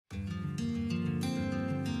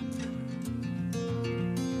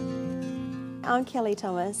I'm Kelly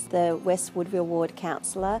Thomas, the West Woodville Ward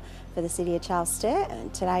Councillor for the City of Charles Sturt,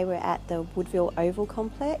 and today we're at the Woodville Oval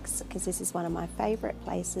complex because this is one of my favourite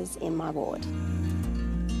places in my ward.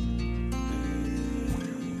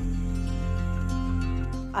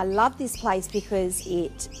 I love this place because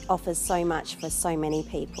it offers so much for so many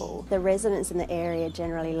people. The residents in the area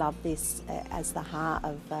generally love this as the heart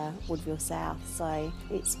of Woodville South, so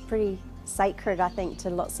it's pretty sacred, I think,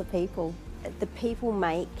 to lots of people. The people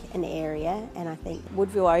make an area, and I think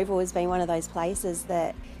Woodville Oval has been one of those places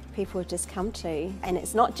that people have just come to. And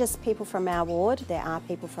it's not just people from our ward, there are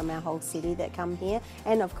people from our whole city that come here,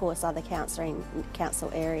 and of course other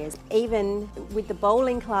council areas. Even with the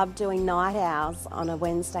bowling club doing night owls on a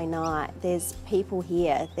Wednesday night, there's people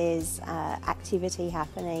here, there's activity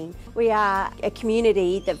happening. We are a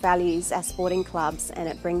community that values our sporting clubs and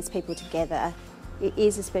it brings people together. It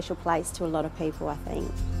is a special place to a lot of people, I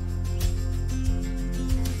think.